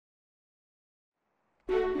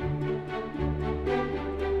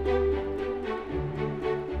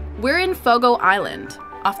We're in Fogo Island,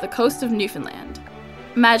 off the coast of Newfoundland,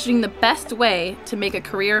 imagining the best way to make a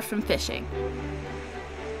career from fishing.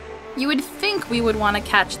 You would think we would want to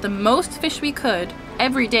catch the most fish we could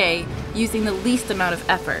every day using the least amount of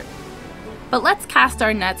effort. But let's cast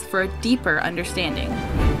our nets for a deeper understanding.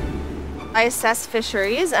 I assess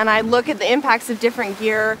fisheries and I look at the impacts of different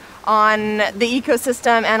gear on the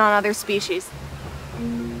ecosystem and on other species.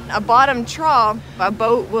 A bottom trawl, a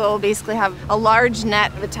boat will basically have a large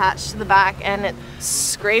net attached to the back and it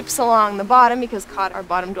scrapes along the bottom because cod are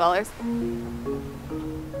bottom dwellers.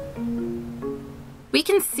 We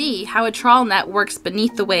can see how a trawl net works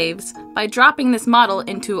beneath the waves by dropping this model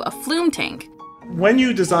into a flume tank. When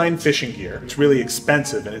you design fishing gear, it's really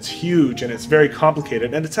expensive and it's huge and it's very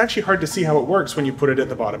complicated, and it's actually hard to see how it works when you put it at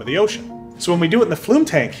the bottom of the ocean. So when we do it in the flume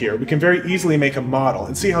tank here, we can very easily make a model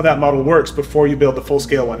and see how that model works before you build the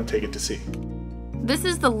full-scale one and take it to sea. This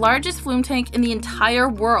is the largest flume tank in the entire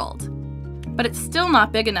world, but it's still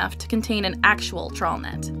not big enough to contain an actual trawl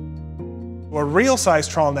net. A real-size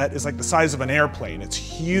trawl net is like the size of an airplane. It's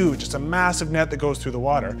huge. It's a massive net that goes through the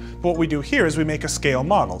water. But what we do here is we make a scale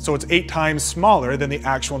model, so it's 8 times smaller than the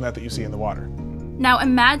actual net that you see in the water. Now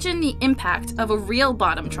imagine the impact of a real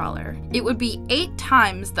bottom trawler. It would be 8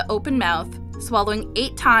 times the open mouth, swallowing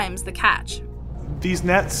 8 times the catch. These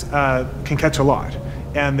nets can catch a lot,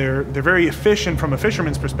 and they're very efficient from a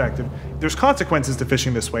fisherman's perspective. There's consequences to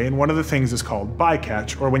fishing this way, and one of the things is called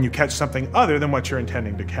bycatch, or when you catch something other than what you're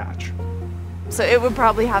intending to catch. So it would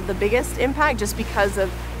probably have the biggest impact just because of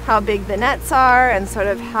how big the nets are and sort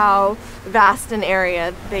of how vast an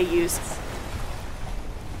area they use.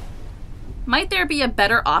 Might there be a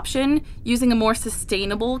better option using a more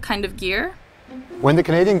sustainable kind of gear? When the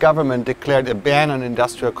Canadian government declared a ban on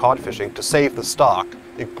industrial cod fishing to save the stock,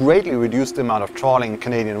 it greatly reduced the amount of trawling in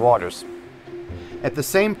Canadian waters. At the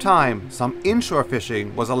same time, some inshore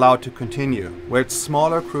fishing was allowed to continue, where it's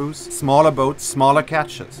smaller crews, smaller boats, smaller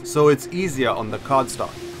catches, so it's easier on the cod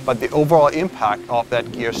stock. But the overall impact of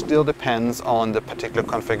that gear still depends on the particular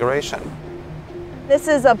configuration. This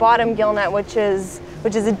is a bottom gill net, which is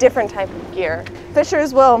a different type of gear.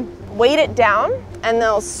 Fishers will weight it down and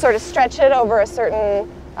they'll sort of stretch it over a certain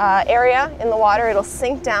area in the water. It'll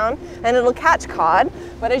sink down and it'll catch cod,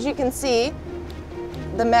 but as you can see,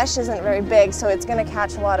 the mesh isn't very big, so it's going to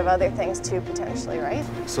catch a lot of other things too, potentially, right?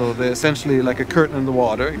 So they're essentially like a curtain in the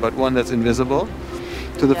water, but one that's invisible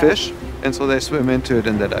to the fish, and so they swim into it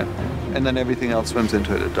and they die. And then everything else swims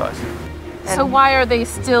into it, it dies. So why are they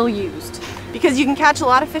still used? Because you can catch a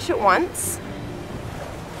lot of fish at once.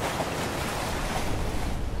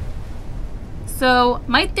 So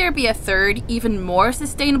might there be a third, even more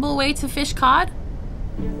sustainable way to fish cod?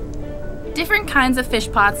 Different kinds of fish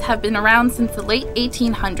pots have been around since the late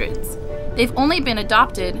 1800s. They've only been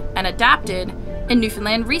adopted and adapted in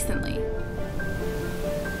Newfoundland recently.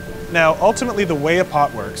 Now, ultimately, the way a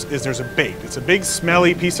pot works is there's a bait. It's a big,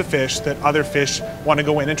 smelly piece of fish that other fish want to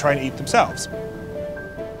go in and try and eat themselves.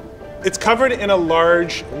 It's covered in a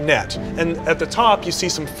large net, and at the top you see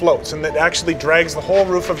some floats, and that actually drags the whole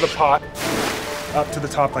roof of the pot up to the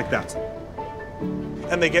top like that.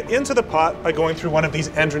 And they get into the pot by going through one of these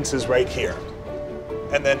entrances right here.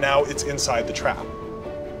 And then now it's inside the trap.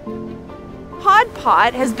 Cod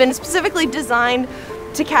pot has been specifically designed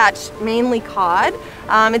to catch mainly cod.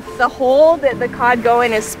 It's the hole that the cod go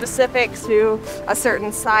in is specific to a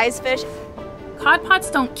certain size fish. Cod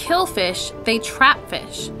pots don't kill fish, they trap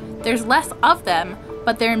fish. There's less of them,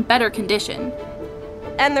 but they're in better condition.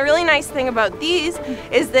 And the really nice thing about these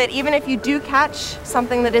is that even if you do catch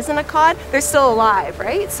something that isn't a cod, they're still alive,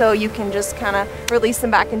 right? So you can just kind of release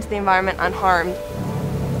them back into the environment unharmed.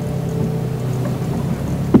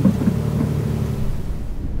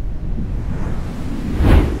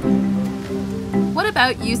 What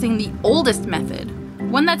about using the oldest method,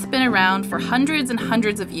 one that's been around for hundreds and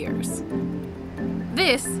hundreds of years?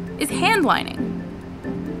 This is handlining.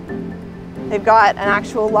 They've got an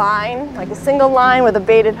actual line, like a single line with a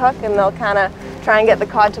baited hook, and they'll kind of try and get the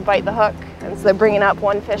cod to bite the hook. And so they're bringing up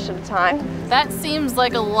one fish at a time. That seems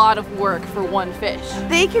like a lot of work for one fish.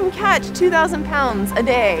 They can catch 2,000 pounds a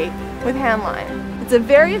day with handline. It's a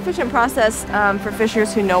very efficient process for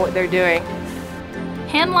fishers who know what they're doing.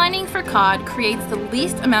 Handlining for cod creates the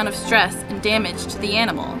least amount of stress and damage to the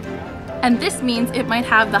animal. And this means it might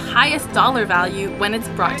have the highest dollar value when it's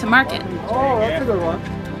brought to market. Oh, that's a good one.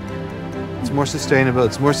 It's more sustainable,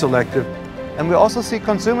 it's more selective, and we also see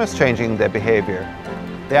consumers changing their behavior.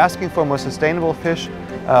 They're asking for more sustainable fish,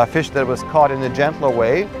 fish that was caught in a gentler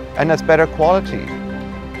way, and that's better quality.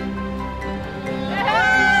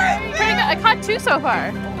 Hey! Pretty good. I caught 2 so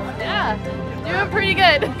far. Yeah, doing pretty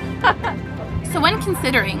good. So when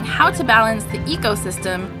considering how to balance the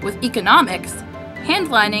ecosystem with economics,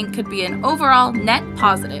 handlining could be an overall net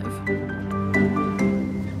positive.